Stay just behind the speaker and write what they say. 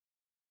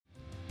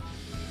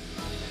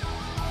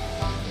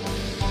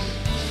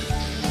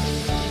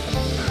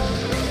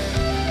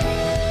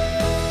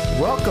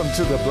Welcome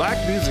to the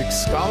Black Music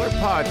Scholar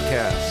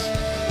Podcast.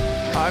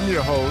 I'm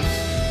your host,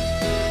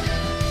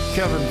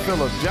 Kevin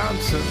Phillip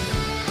Johnson.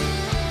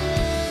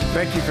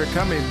 Thank you for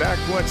coming back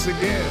once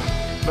again.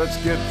 Let's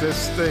get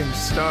this thing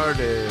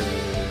started.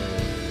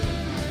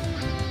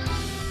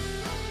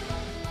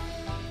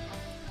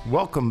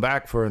 Welcome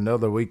back for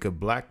another week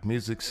of Black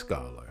Music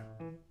Scholar.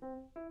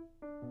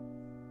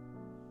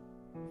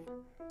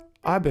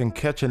 I've been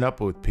catching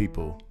up with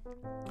people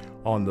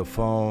on the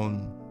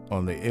phone,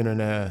 on the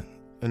internet,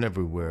 and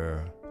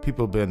everywhere.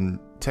 People have been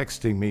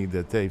texting me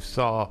that they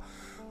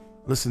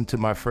listened to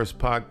my first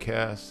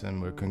podcast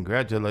and were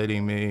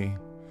congratulating me.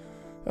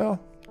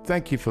 Well,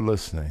 thank you for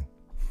listening.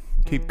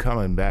 Keep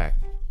coming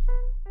back.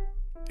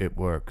 It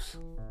works.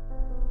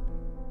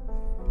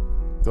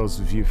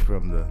 Those of you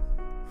from the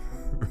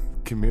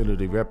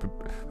community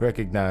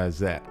recognize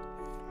that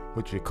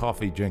with your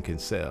coffee drinking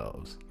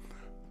selves.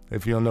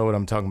 If you don't know what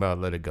I'm talking about,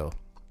 let it go.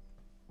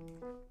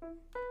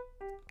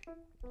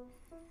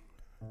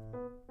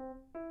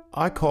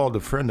 I called a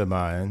friend of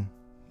mine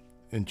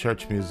in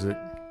church music.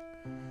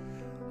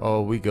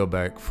 Oh, we go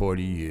back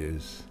 40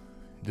 years.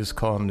 Just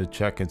called him to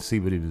check and see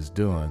what he was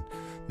doing.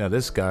 Now,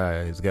 this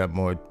guy has got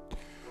more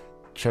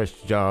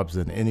church jobs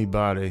than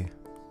anybody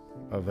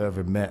I've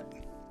ever met.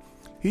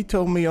 He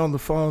told me on the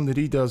phone that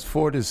he does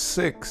 4 to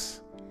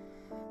 6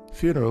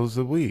 funerals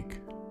a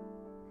week.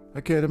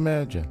 I can't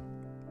imagine. He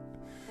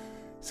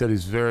said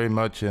he's very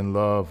much in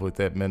love with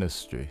that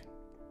ministry.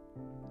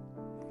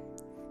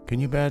 Can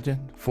you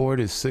imagine? 4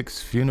 to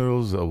 6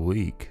 funerals a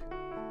week.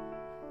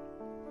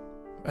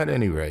 At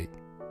any rate,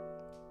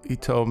 he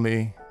told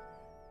me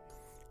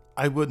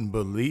I wouldn't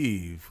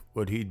believe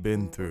what he'd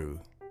been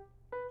through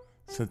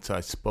since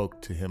I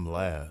spoke to him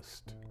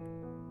last.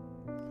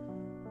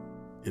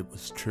 It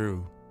was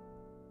true.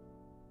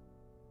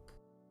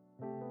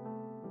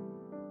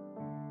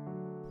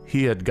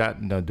 He had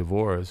gotten a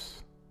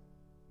divorce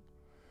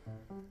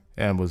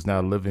and was now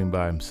living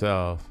by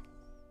himself,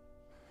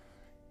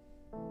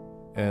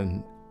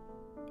 and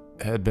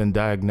had been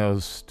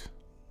diagnosed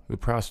with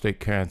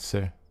prostate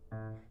cancer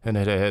and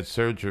had had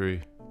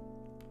surgery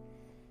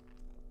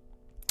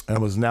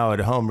and was now at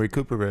home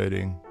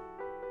recuperating.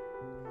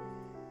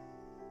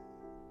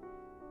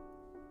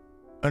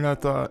 And I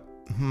thought,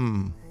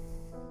 I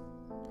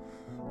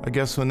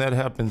guess when that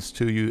happens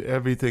to you,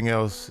 everything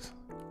else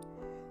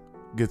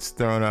gets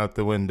thrown out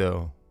the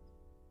window.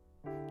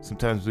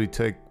 Sometimes we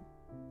take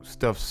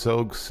stuff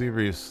so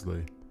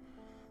seriously,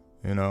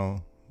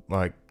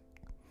 like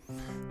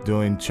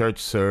doing church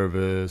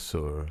service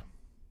or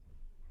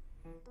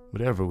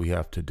whatever we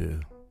have to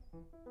do.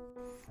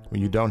 When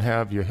you don't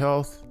have your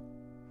health,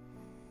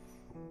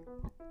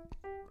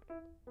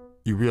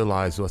 you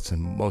realize what's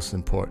most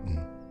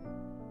important.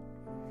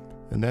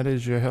 And that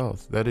is your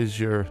health. That is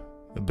your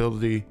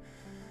ability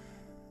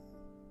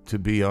to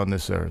be on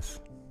this earth.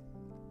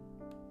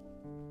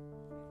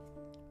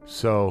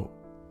 So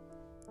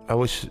I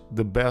wish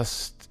the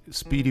best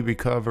speedy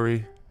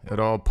recovery at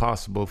all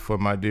possible for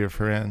my dear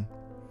friend.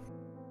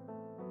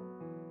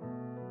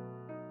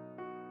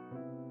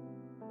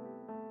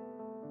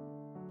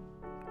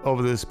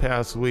 Over this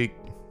past week,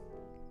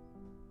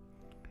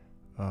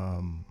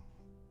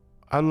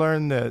 I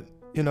learned that,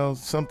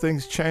 some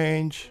things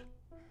change,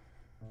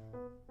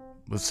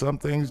 but some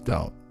things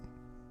don't.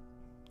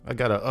 I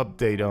got an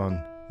update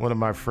on one of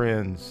my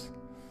friends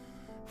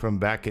from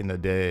back in the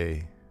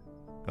day,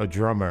 a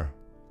drummer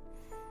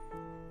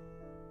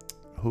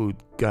who's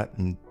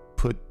gotten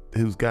put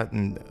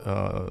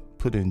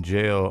in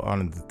jail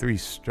on the 3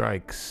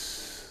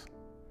 strikes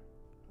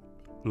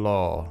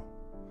law,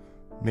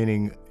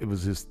 meaning it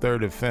was his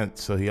 3rd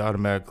offense, so he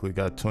automatically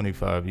got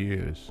 25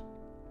 years.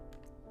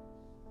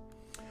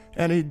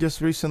 And he'd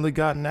just recently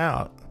gotten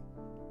out.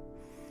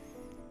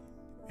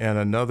 And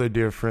another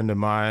dear friend of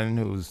mine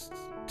who was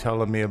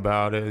telling me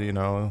about it,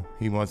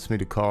 he wants me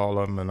to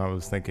call him, and I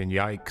was thinking,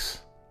 yikes.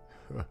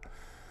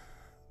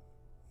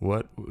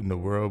 What in the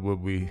world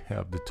would we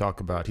have to talk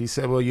about? He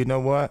said, well, you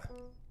know what?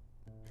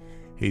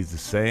 He's the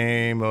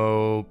same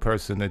old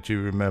person that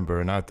you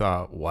remember. And I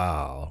thought,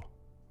 wow.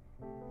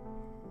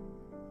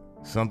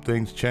 Some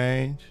things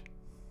change,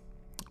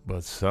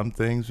 but some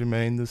things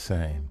remain the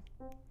same.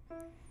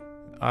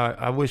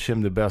 I wish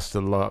him the best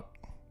of luck.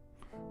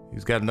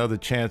 He's got another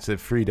chance at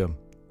freedom.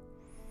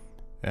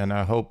 And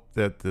I hope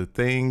that the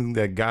thing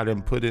that got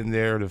him put in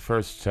there the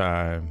first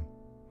time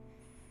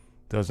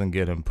doesn't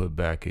get him put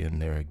back in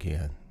there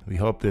again. We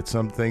hope that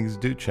some things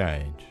do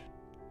change.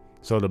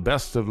 So the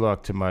best of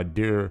luck to my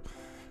dear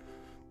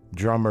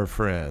drummer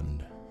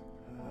friend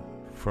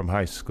from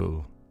high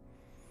school.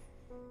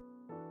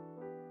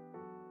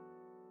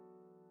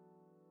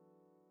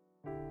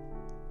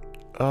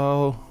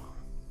 Oh,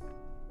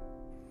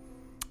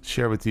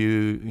 share with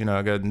you,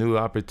 I got new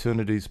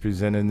opportunities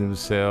presenting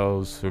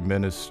themselves for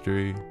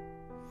ministry,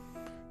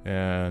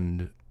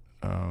 and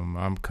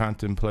I'm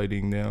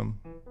contemplating them.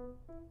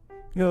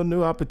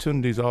 New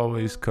opportunities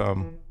always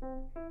come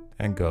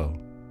and go.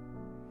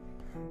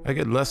 I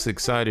get less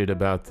excited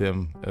about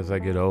them as I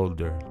get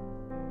older.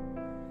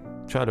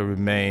 try to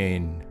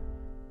remain,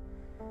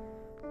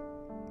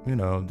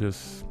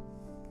 just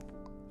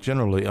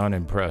generally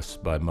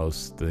unimpressed by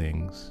most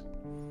things.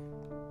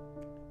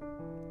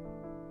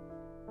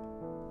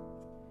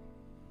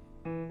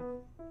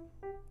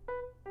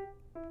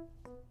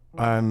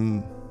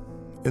 I'm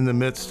in the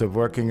midst of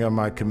working on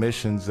my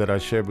commissions that I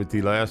shared with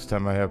you last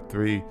time. I have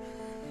 3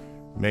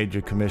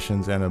 major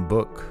commissions and a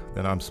book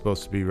that I'm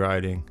supposed to be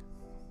writing.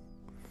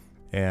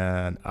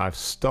 And I've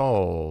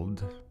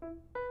stalled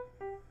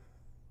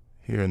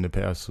here in the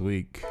past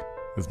week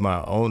with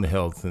my own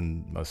health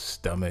and my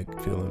stomach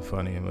feeling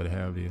funny and what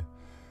have you.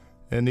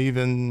 And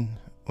even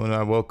when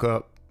I woke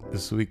up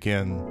this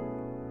weekend,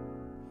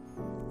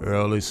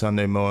 early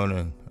Sunday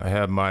morning, I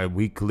had my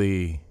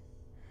weekly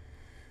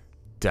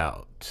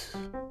doubt.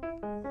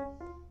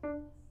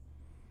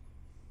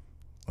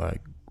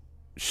 Like,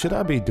 should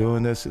I be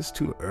doing this? It's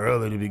too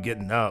early to be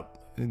getting up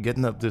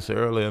this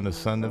early on a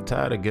Sunday. I'm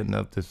tired of getting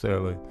up this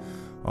early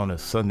on a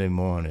Sunday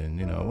morning.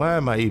 Why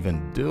am I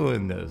even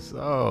doing this?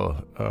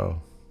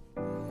 Oh.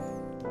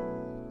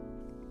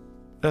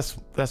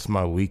 That's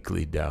my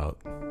weekly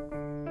doubt.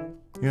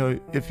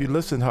 If you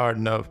listen hard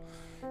enough,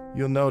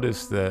 you'll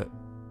notice that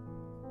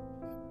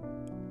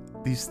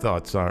these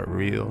thoughts aren't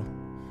real.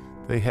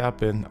 They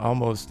happen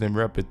almost in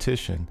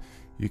repetition.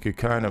 You could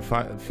kind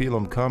of feel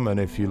them coming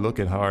if you're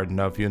looking hard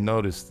enough. You'll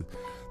notice that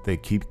they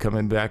keep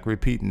coming back,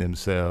 repeating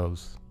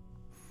themselves.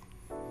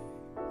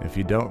 If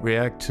you don't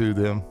react to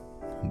them,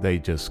 they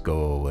just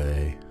go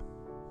away.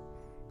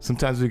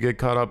 Sometimes we get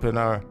caught up in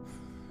our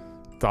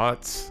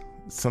thoughts.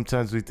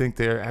 Sometimes we think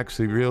they're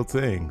actually real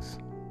things.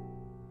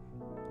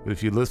 But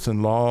if you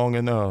listen long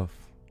enough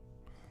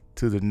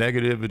to the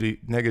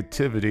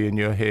negativity in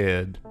your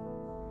head,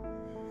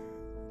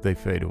 they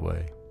fade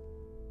away.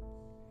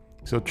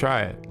 So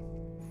try it.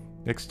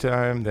 Next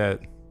time that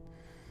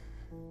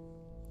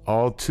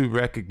all too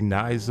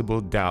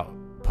recognizable doubt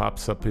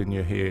pops up in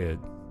your head,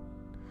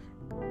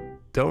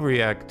 don't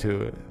react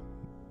to it.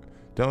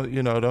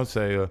 Don't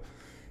say,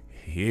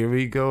 here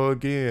we go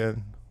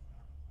again,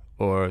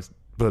 or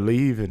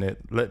believe in it,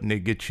 letting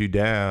it get you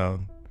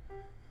down.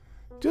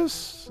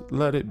 Just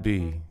let it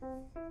be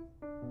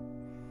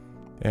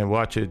and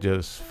watch it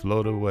just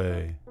float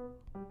away.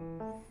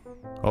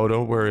 Oh,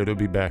 don't worry, it'll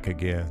be back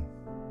again.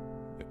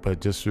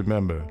 But just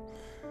remember,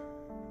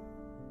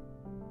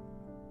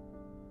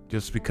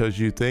 just because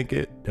you think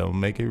it, don't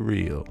make it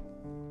real.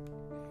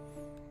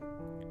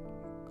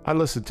 I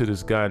listen to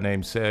this guy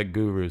named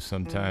Sadhguru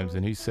sometimes,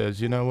 and he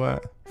says, you know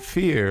what?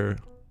 Fear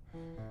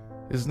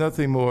is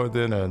nothing more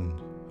than an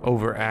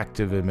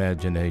overactive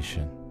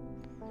imagination.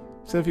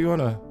 So if you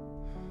wanna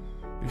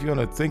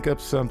think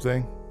up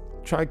something,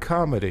 try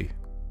comedy.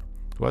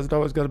 Why is it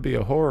always got to be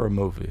a horror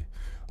movie?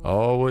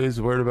 Always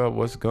worried about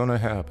what's gonna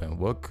happen,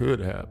 what could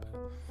happen.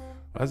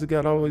 Why does it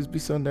got to always be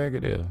so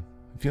negative?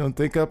 If you don't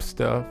think up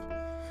stuff,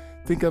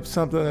 think up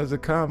something as a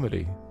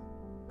comedy.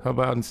 How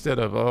about instead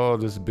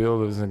of, this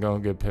bill isn't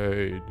gonna get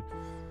paid,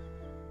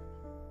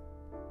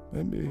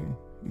 maybe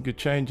you could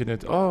change it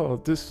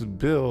into, this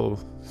bill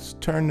is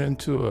turned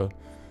into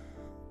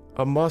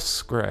a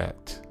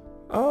muskrat.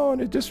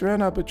 And it just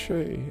ran up a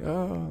tree.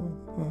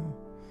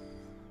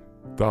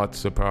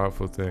 Thoughts are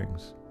powerful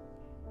things.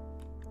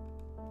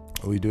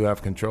 We do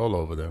have control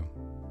over them.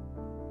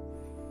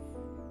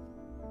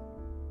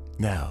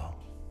 Now,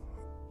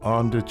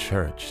 on to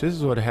church. This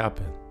is what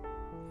happened.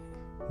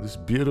 This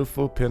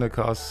beautiful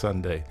Pentecost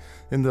Sunday.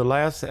 In the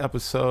last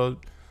episode,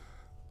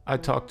 I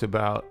talked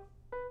about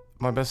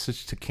my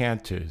message to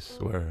cantors,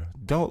 where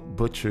don't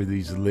butcher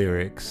these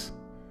lyrics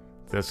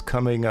that's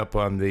coming up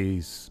on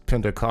these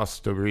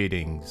Pentecostal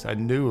readings. I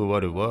knew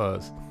what it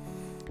was.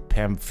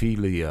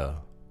 Pamphylia.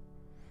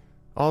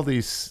 All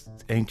these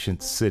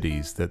ancient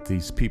cities that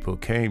these people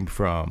came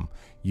from,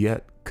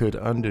 yet could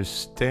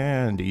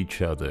understand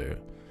each other.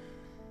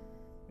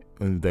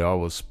 And they all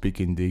were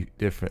speaking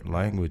different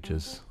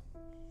languages,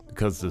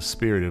 because the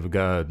Spirit of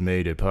God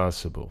made it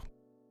possible.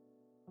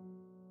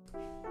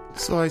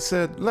 So I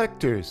said,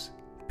 lectors,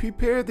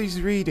 prepare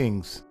these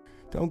readings.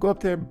 Don't go up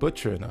there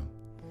butchering them.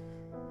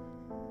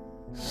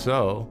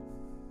 So,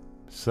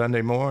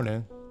 Sunday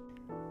morning,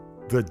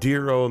 the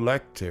dear old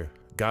lector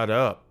got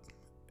up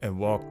and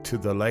walked to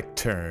the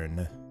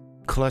lectern,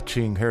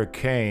 clutching her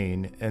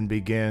cane, and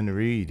began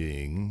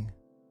reading.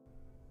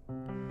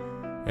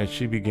 And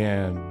she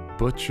began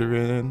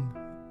butchering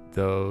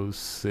those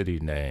city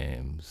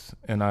names.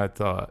 And I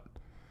thought,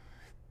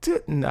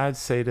 didn't I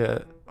say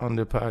that on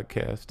the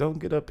podcast? Don't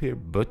get up here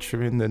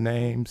butchering the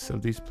names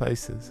of these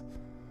places.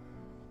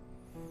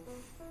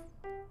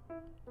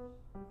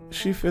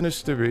 She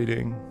finished the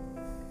reading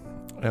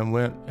and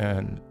went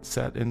and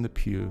sat in the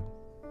pew.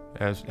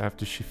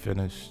 After she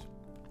finished,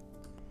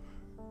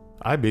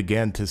 I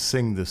began to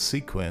sing the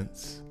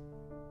sequence.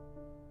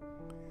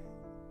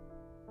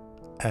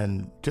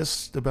 And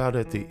just about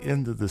at the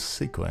end of the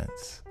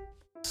sequence,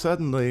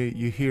 suddenly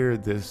you hear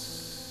this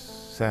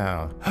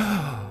sound.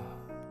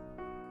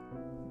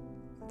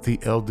 The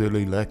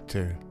elderly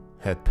lector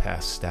had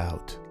passed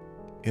out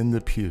in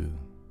the pew.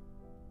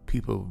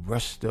 People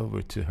rushed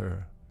over to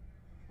her.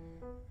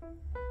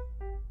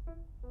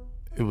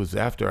 it was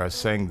after I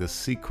sang the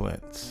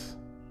sequence.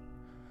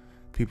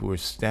 People were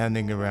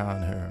standing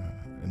around her,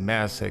 and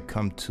Mass had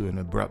come to an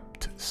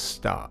abrupt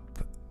stop.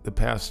 The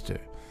pastor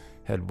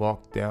had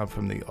walked down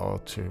from the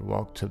altar,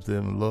 walked to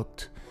them,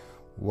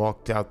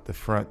 walked out the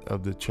front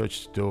of the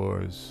church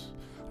doors,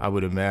 I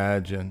would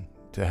imagine,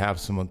 to have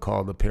someone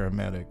call the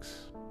paramedics.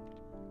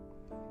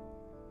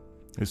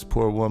 This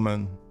poor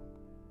woman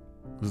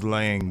was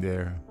laying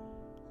there,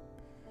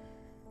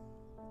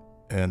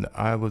 and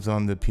I was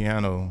on the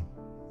piano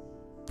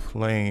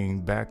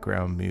playing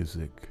background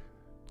music,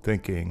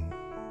 thinking,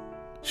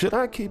 should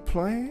I keep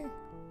playing?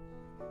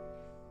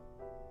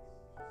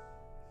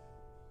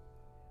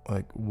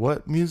 Like,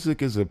 what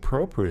music is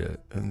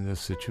appropriate in this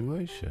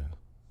situation?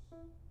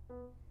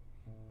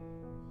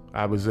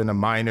 I was in a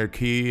minor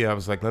key. I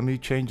was like, let me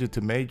change it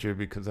to major,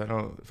 because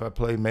if I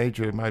play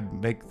major, it might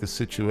make the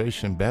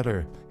situation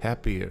better,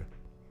 happier.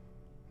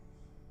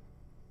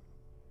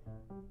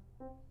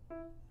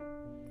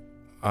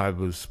 I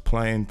was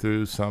playing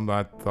through some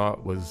I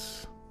thought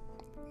was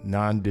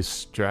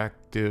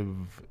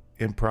non-distractive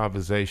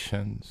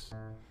improvisations,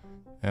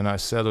 and I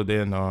settled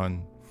in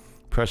on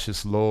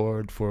Precious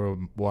Lord for a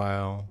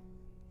while,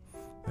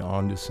 and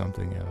on to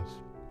something else.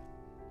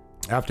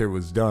 After it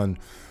was done,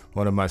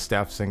 one of my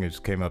staff singers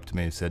came up to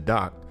me and said,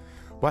 Doc,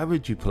 why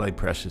would you play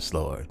Precious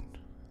Lord?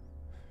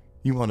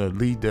 You want to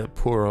lead that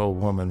poor old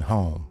woman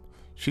home.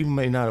 She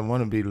may not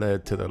want to be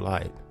led to the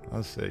light.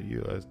 I said,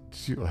 you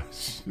are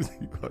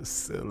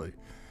silly.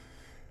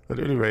 At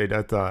any rate,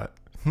 I thought,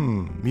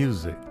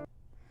 music.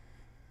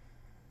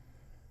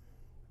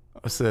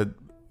 I said,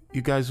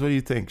 you guys, what do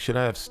you think? Should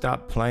I have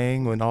stopped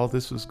playing when all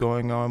this was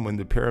going on? When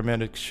the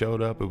paramedics showed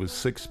up, it was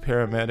 6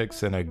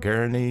 paramedics and a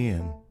gurney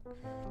and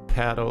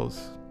paddles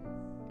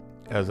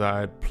as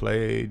I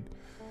played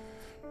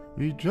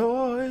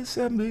Rejoice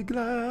and be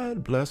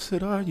glad,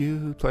 blessed are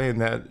you, playing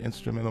that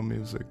instrumental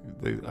music.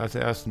 I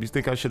asked them, you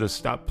think I should have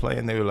stopped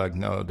playing? They were like,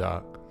 no,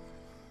 Doc,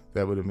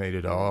 that would have made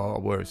it all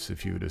worse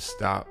if you would have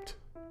stopped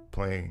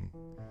playing.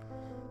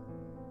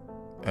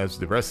 As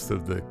the rest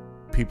of the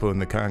people in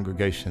the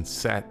congregation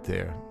sat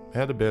there, it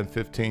had to have been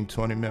 15,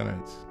 20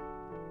 minutes.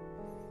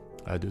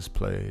 I just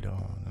played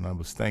on, and I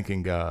was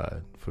thanking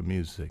God for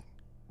music.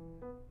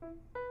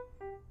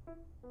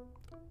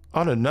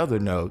 On another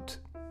note,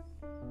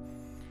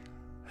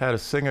 had a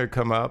singer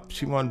come up.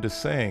 She wanted to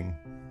sing,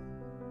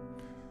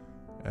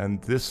 and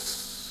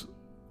this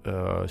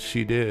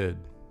she did,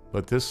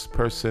 but this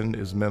person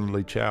is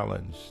mentally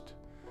challenged,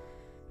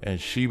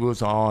 and she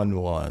was on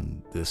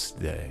one this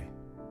day.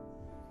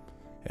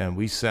 And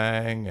we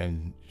sang,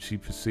 and she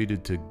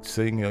proceeded to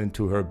sing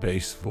into her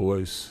bass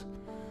voice,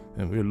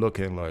 and we were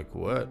looking like,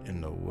 what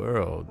in the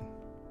world?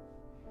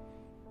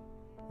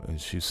 And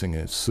she's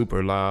singing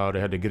super loud. I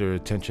had to get her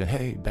attention.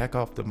 Hey, back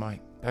off the mic,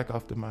 back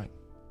off the mic.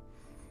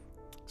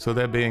 So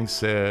that being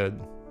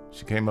said,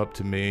 she came up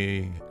to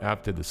me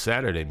after the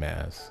Saturday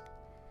Mass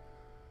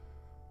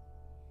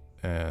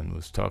and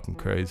was talking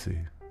crazy.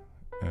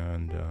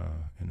 And,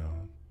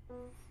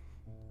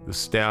 the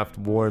staff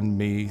warned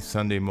me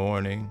Sunday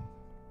morning,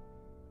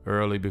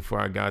 early before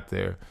I got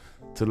there,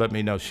 to let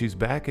me know she's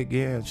back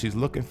again. She's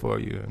looking for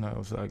you. And I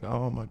was like,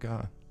 oh my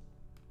God.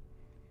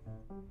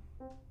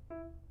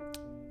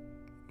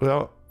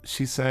 Well,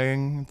 she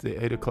sang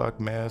the 8 o'clock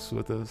Mass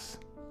with us.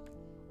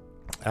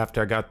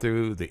 After I got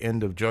through the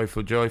end of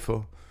Joyful,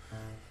 Joyful,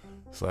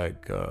 it's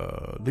like,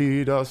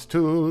 lead us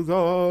to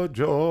the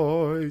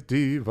joy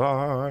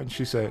divine.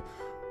 She said,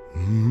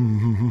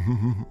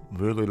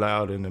 really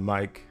loud in the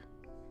mic.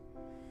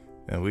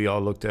 And we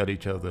all looked at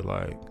each other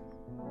like,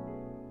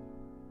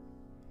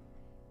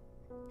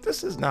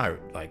 this is not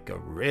like a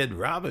Red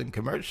Robin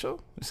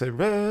commercial. I said,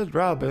 Red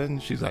Robin.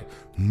 She's like,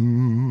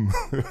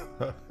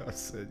 I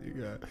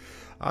said,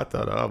 I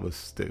thought I was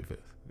stupid.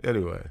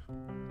 Anyway.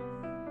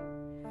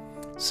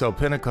 So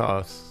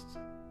Pentecost,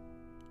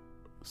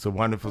 it's a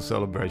wonderful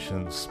celebration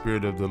of the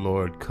Spirit of the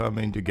Lord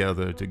coming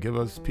together to give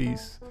us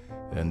peace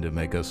and to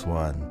make us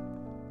one.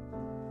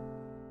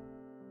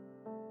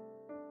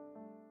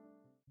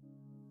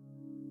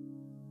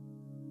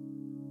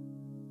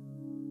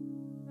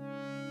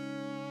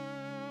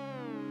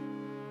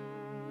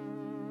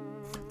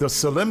 The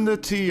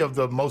solemnity of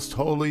the Most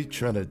Holy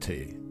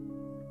Trinity.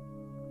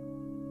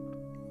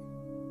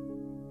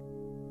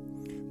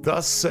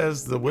 Thus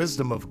says the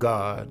wisdom of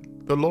God,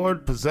 the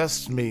Lord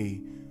possessed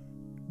me,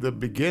 the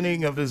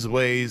beginning of his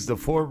ways, the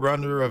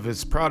forerunner of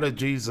his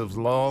prodigies of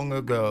long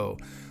ago.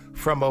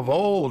 From of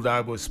old I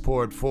was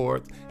poured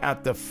forth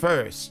at the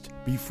first,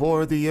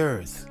 before the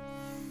earth.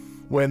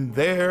 When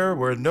there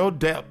were no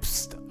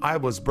depths, I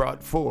was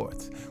brought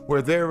forth.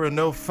 Where there were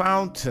no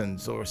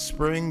fountains or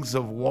springs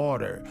of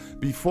water,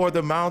 before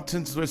the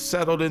mountains were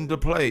settled into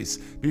place,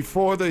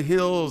 before the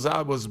hills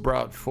I was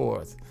brought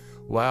forth.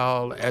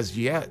 While as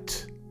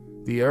yet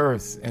the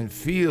earth and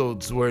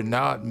fields were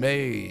not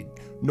made,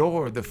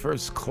 nor the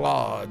first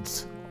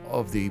clods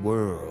of the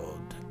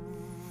world.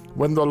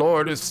 When the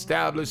Lord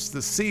established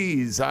the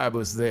seas, I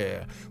was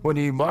there. When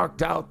he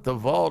marked out the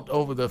vault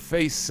over the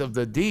face of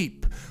the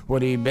deep.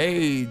 When he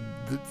made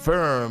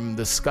firm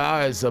the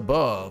skies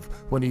above.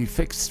 When he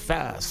fixed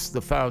fast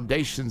the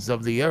foundations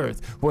of the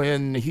earth.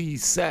 When he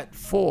set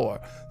for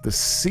the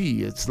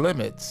sea its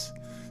limits,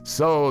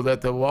 so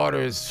that the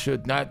waters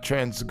should not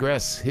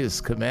transgress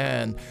his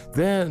command.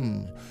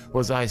 Then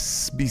was I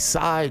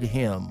beside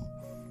him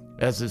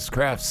as his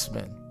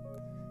craftsman,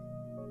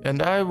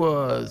 and I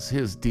was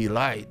his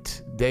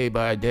delight day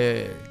by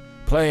day,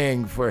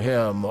 playing for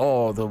him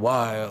all the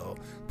while,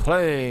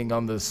 playing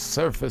on the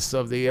surface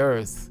of the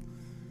earth,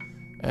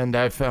 and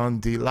I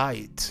found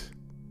delight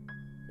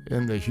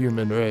in the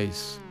human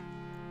race.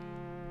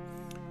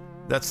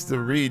 That's the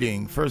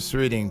reading, first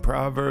reading,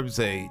 Proverbs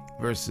 8,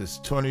 verses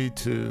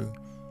 22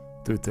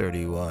 through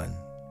 31.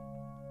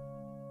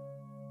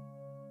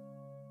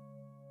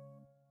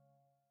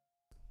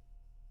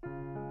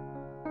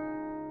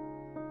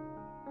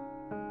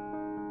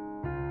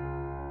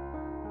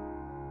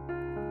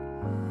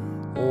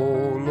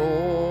 O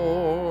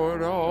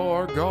Lord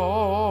our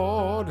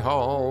God,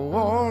 how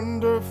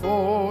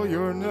wonderful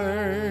your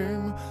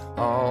name,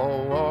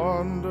 how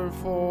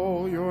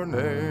wonderful your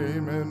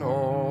name in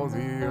all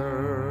the earth.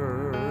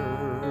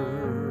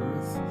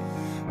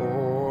 O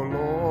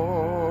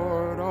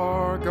Lord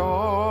our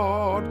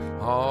God,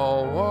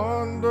 how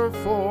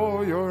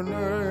wonderful your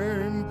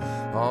name,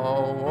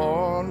 how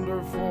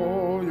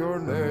wonderful your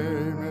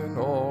name in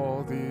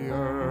all the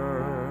earth.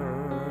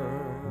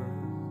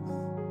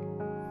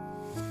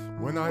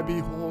 When I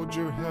behold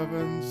your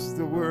heavens,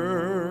 the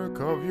work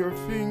of your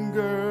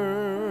fingers,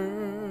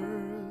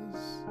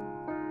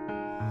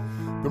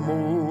 the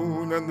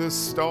moon and the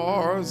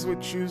stars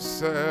which you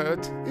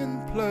set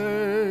in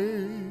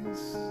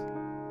place.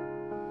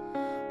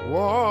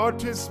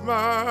 What is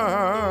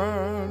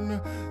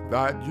man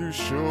that you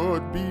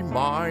should be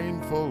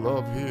mindful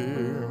of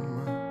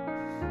him,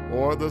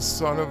 or the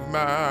Son of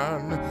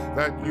Man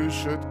that you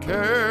should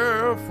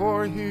care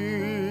for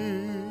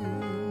him?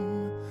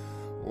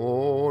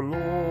 O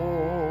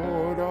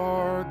Lord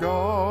our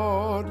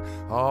God,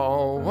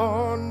 how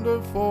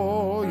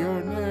wonderful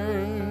your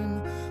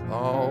name,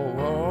 how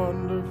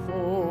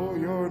wonderful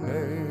your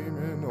name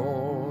in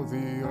all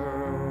the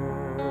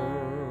earth.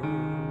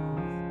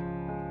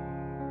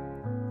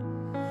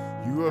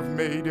 You have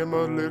made him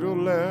a little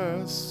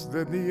less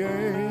than the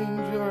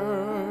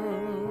angels,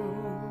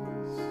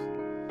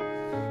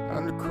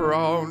 and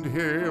crowned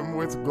him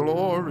with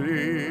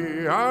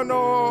glory and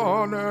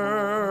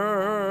honor.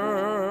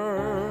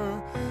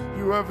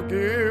 You have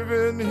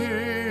given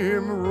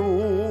him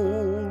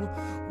rule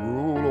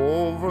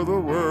over the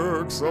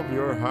works of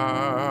your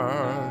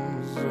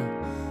hands,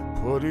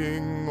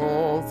 putting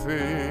all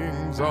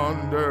things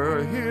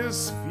under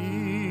his feet.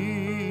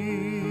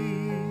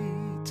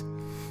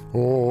 O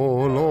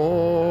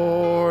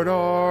Lord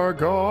our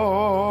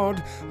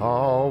God,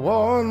 how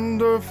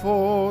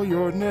wonderful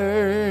your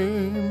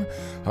name,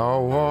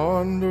 how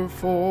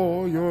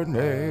wonderful your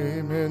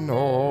name in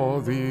all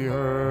the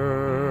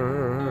earth.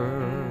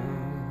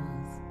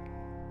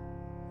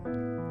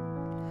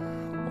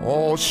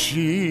 All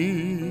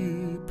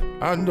sheep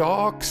and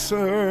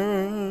oxen,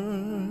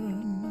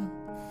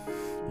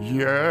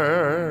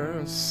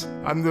 yes,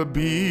 and the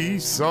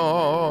beasts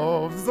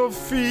of the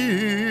field,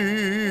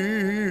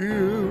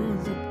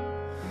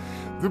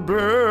 the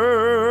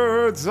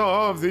birds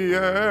of the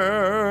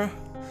air,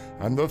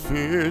 and the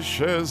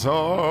fishes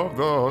of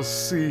the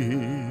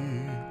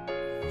sea,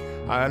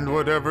 and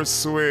whatever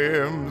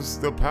swims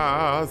the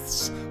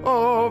paths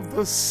of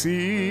the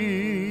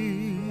seas.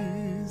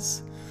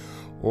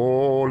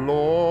 O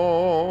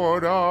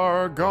Lord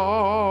our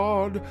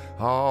God,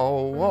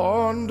 how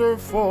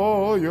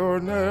wonderful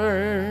your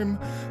name,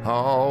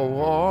 how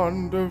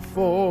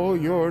wonderful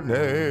your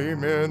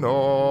name in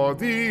all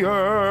the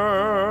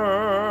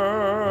earth.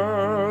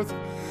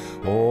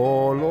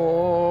 O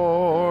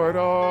Lord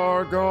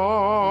our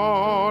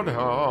God,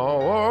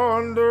 how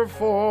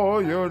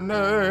wonderful your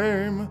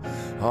name,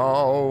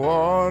 how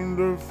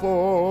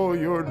wonderful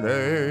your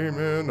name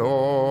in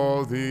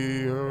all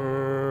the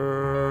earth.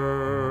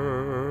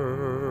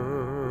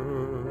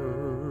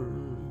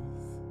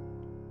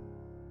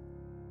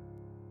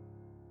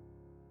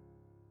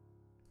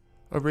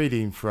 A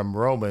reading from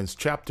Romans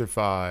chapter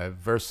 5,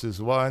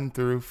 verses 1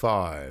 through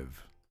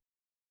 5.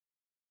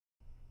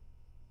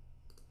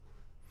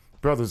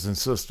 Brothers and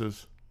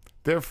sisters,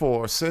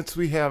 therefore, since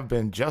we have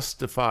been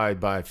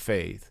justified by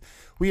faith,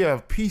 we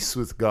have peace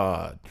with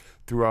God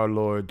through our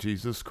Lord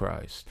Jesus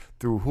Christ,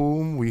 through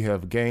whom we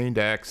have gained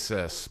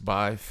access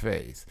by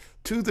faith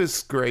to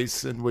this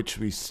grace in which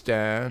we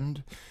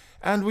stand,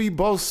 and we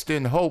boast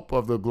in hope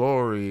of the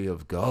glory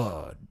of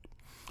God.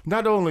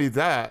 Not only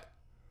that,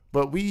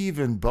 but we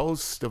even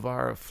boast of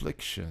our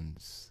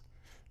afflictions,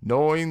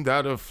 knowing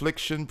that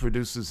affliction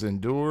produces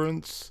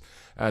endurance,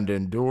 and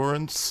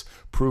endurance,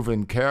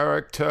 proven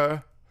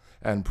character,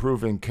 and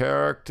proven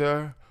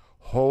character,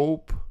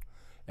 hope,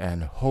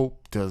 and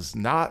hope does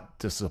not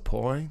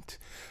disappoint,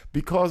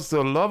 because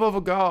the love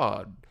of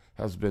God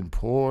has been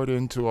poured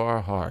into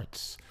our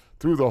hearts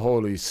through the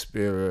Holy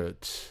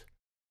Spirit.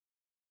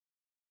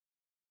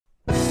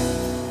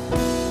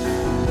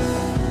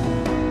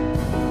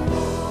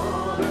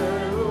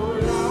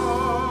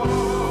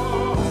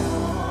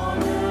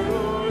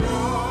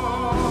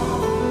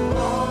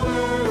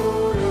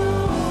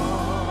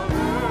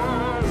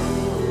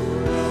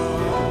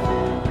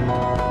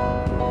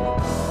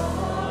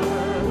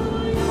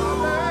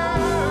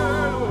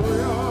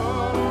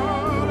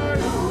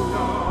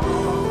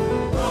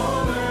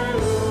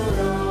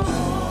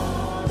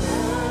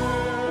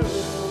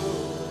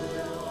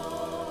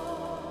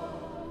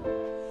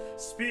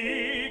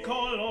 Speak,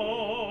 O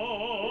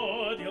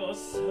Lord, your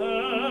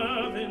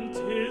servant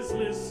is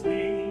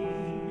listening.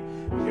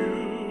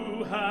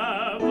 You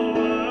have the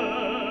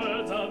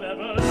words of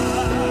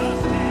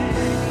everlasting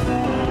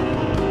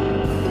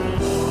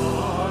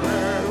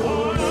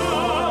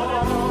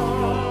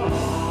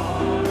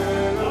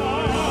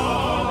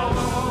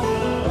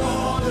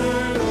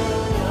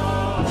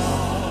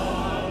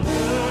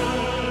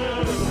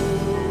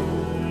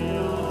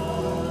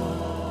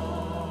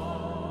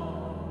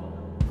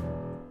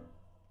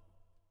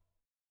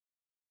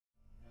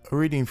A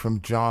reading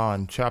from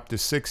John chapter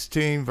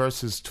 16,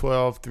 verses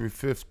 12 through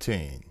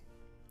 15.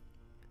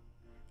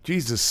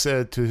 Jesus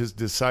said to his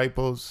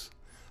disciples,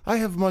 I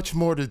have much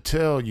more to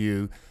tell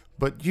you,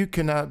 but you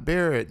cannot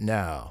bear it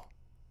now.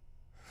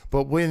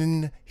 But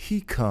when he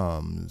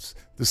comes,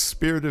 the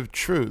Spirit of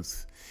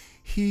truth,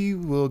 he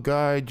will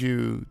guide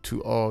you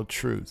to all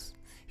truth.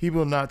 He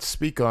will not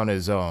speak on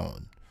his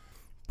own,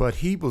 but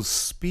he will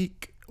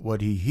speak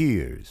what he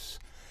hears,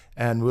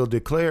 and will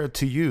declare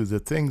to you the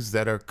things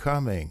that are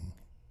coming.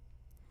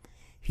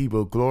 He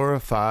will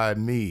glorify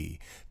me,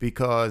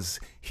 because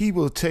he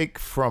will take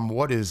from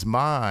what is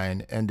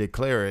mine and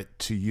declare it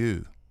to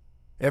you.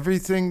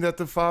 Everything that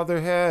the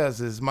Father has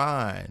is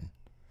mine.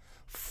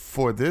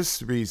 For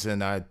this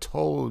reason I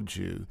told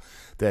you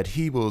that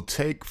he will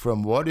take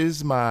from what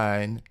is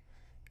mine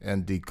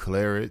and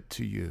declare it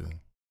to you.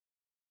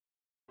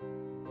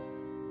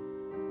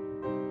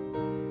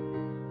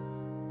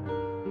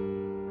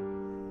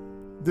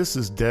 This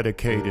is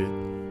dedicated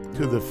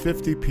to the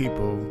 50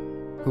 people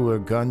who were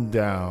gunned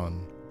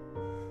down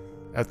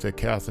at the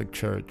Catholic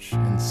Church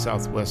in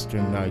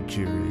southwestern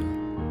Nigeria.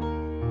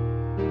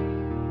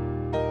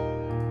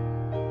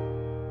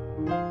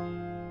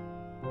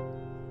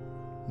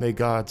 May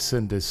God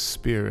send his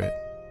Spirit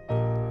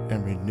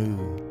and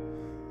renew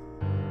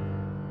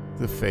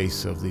the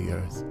face of the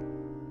earth.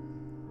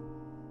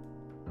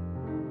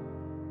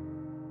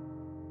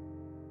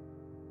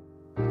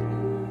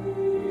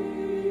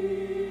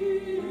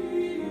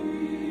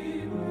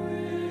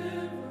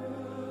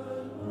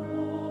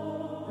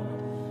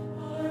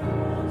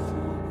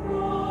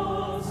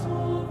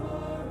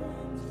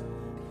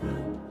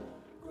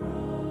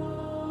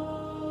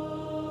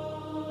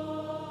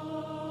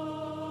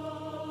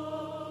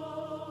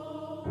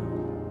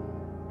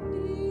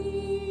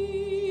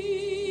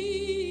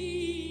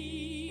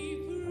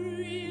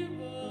 Free.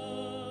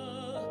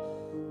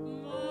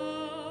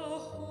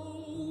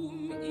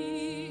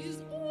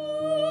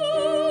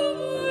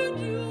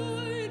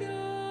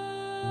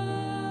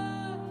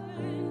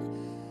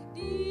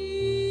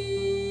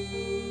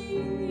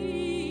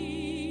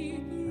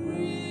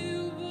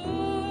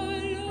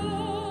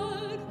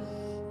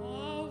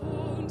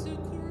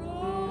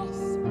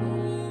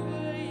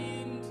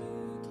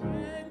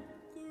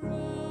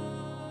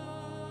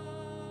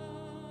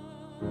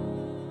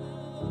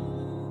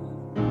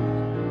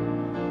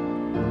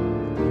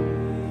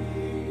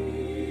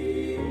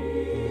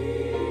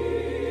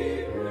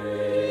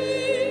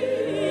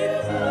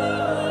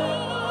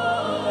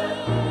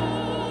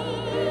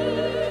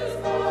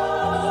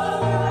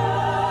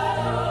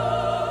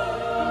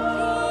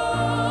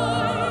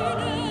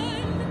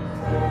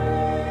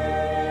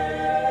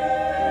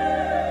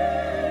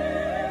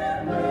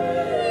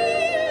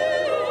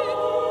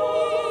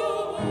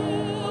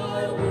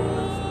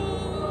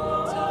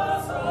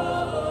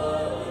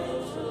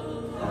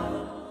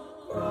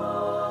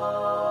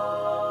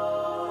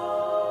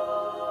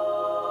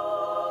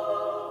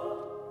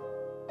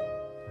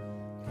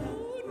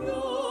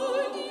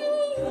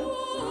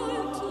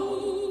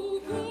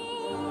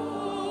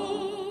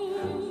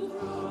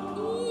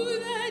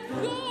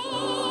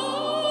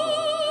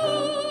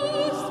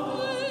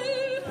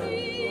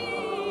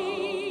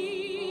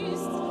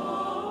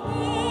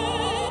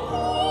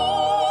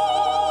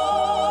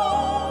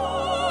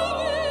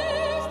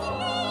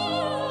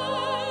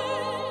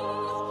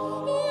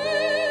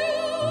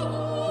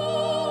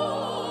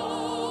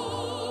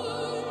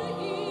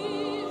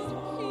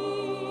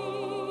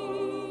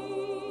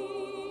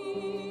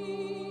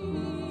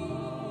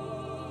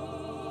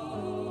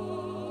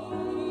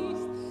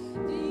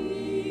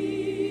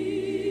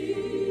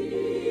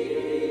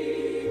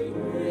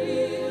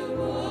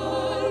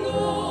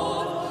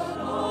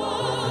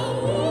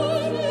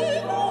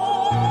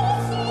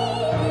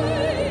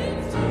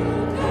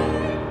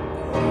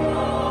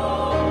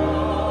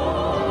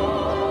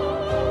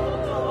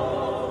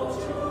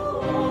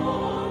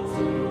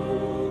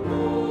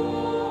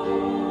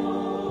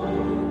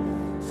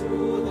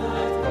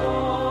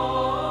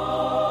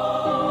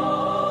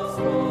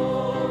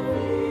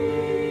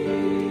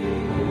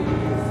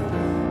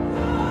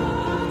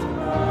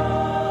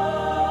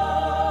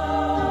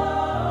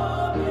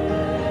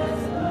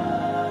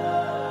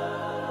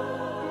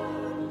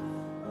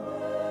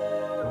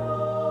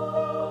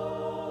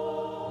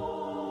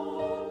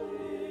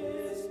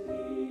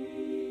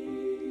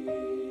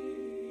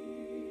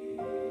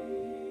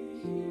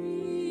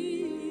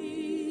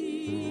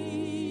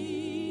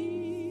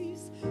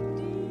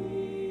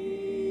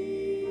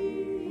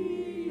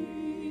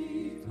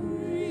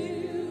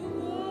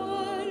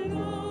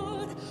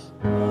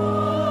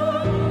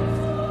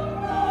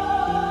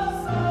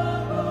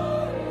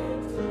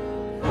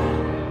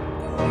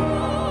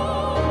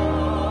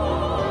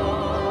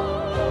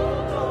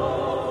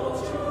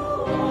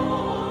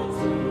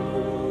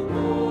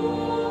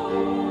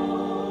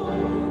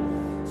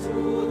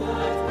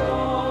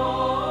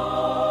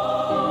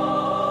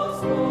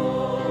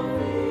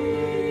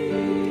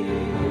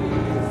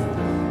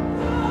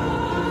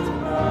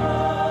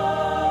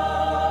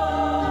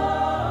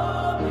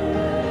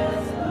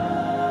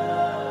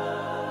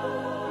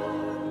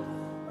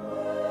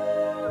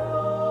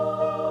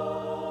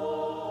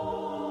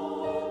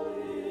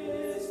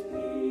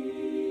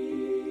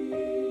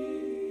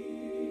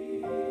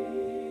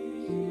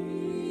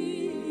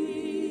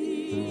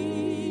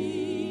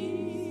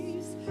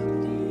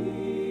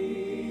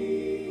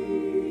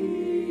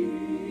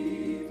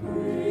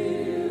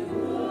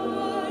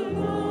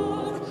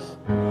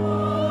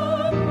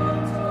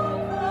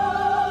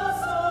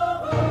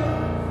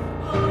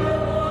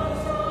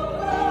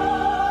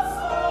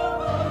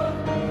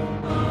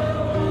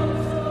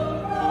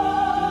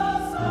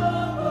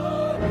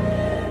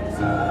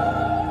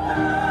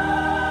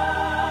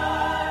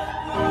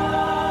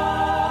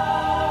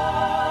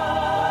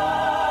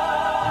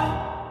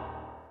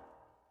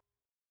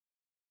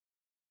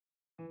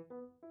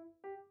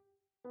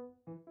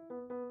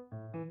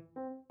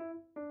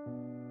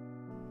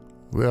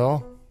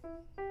 Well,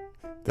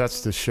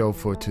 that's the show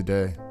for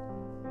today.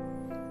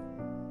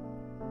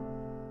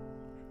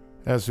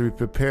 As we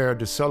prepare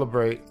to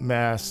celebrate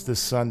Mass this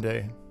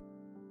Sunday,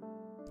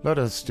 let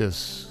us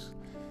just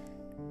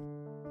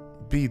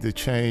be the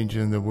change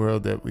in the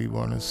world that we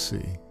want to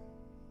see.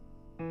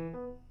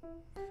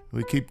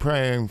 We keep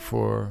praying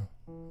for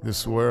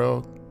this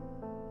world,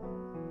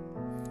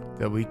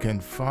 that we can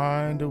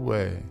find a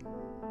way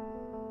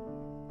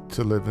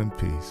to live in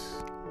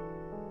peace.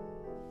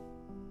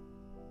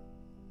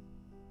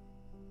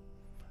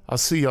 I'll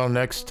see y'all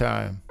next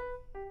time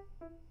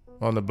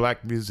on the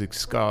Black Music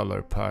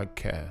Scholar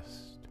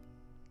podcast.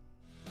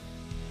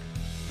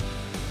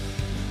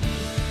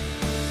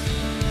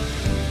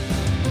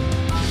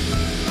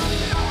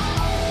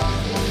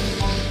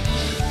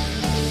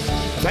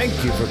 Thank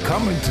you for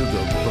coming to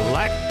the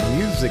Black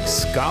Music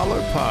Scholar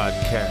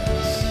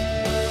podcast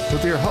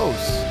with your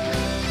host,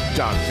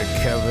 Dr.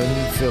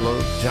 Kevin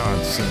Phillip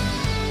Johnson.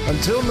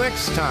 Until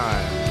next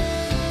time,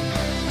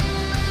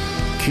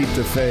 keep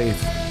the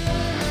faith.